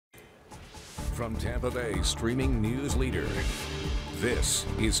from Tampa Bay streaming news leader. This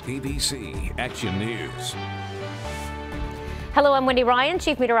is ABC Action News. Hello, I'm Wendy Ryan.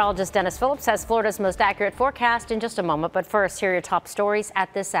 Chief Meteorologist Dennis Phillips has Florida's most accurate forecast in just a moment. But first, here are your top stories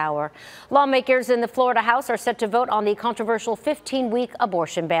at this hour. Lawmakers in the Florida House are set to vote on the controversial 15-week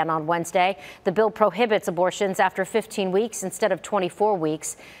abortion ban on Wednesday. The bill prohibits abortions after 15 weeks instead of 24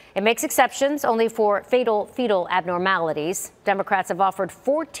 weeks. It makes exceptions only for fatal fetal abnormalities. Democrats have offered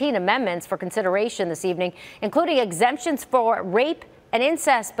 14 amendments for consideration this evening, including exemptions for rape and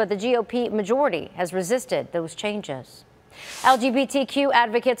incest, but the GOP majority has resisted those changes. LGBTQ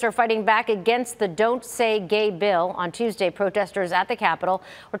advocates are fighting back against the Don't Say Gay bill. On Tuesday, protesters at the Capitol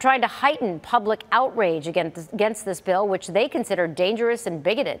were trying to heighten public outrage against this bill, which they consider dangerous and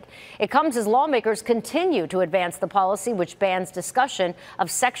bigoted. It comes as lawmakers continue to advance the policy which bans discussion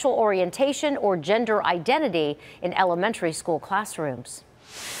of sexual orientation or gender identity in elementary school classrooms.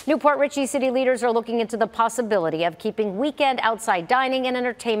 Newport Richey city leaders are looking into the possibility of keeping weekend outside dining and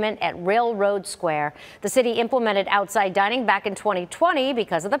entertainment at Railroad Square. The city implemented outside dining back in 2020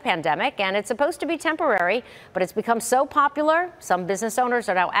 because of the pandemic, and it's supposed to be temporary, but it's become so popular, some business owners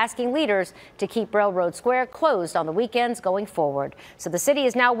are now asking leaders to keep Railroad Square closed on the weekends going forward. So the city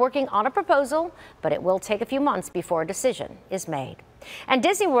is now working on a proposal, but it will take a few months before a decision is made. And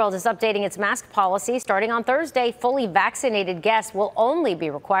Disney World is updating its mask policy. Starting on Thursday, fully vaccinated guests will only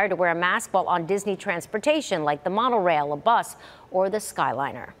be required to wear a mask while on Disney transportation like the monorail, a bus, or the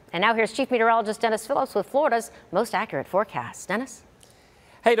Skyliner. And now here's Chief Meteorologist Dennis Phillips with Florida's most accurate forecast. Dennis?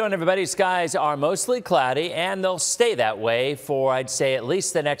 How you doing, everybody? Skies are mostly cloudy, and they'll stay that way for, I'd say, at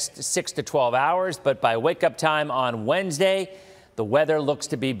least the next 6 to 12 hours. But by wake-up time on Wednesday, the weather looks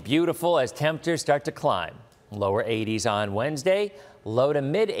to be beautiful as temperatures start to climb. Lower 80s on Wednesday, low to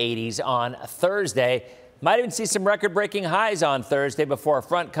mid 80s on Thursday. Might even see some record-breaking highs on Thursday before a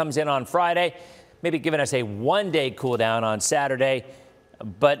front comes in on Friday, maybe giving us a one-day cool down on Saturday,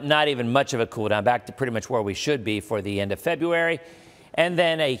 but not even much of a cool down, back to pretty much where we should be for the end of February. And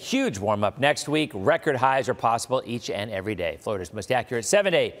then a huge warm-up next week. Record highs are possible each and every day. Florida's most accurate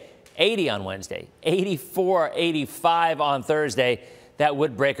 7-day, 80 on Wednesday, 84, 85 on Thursday. That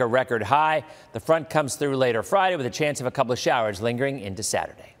would break a record high. The front comes through later Friday with a chance of a couple of showers lingering into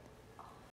Saturday.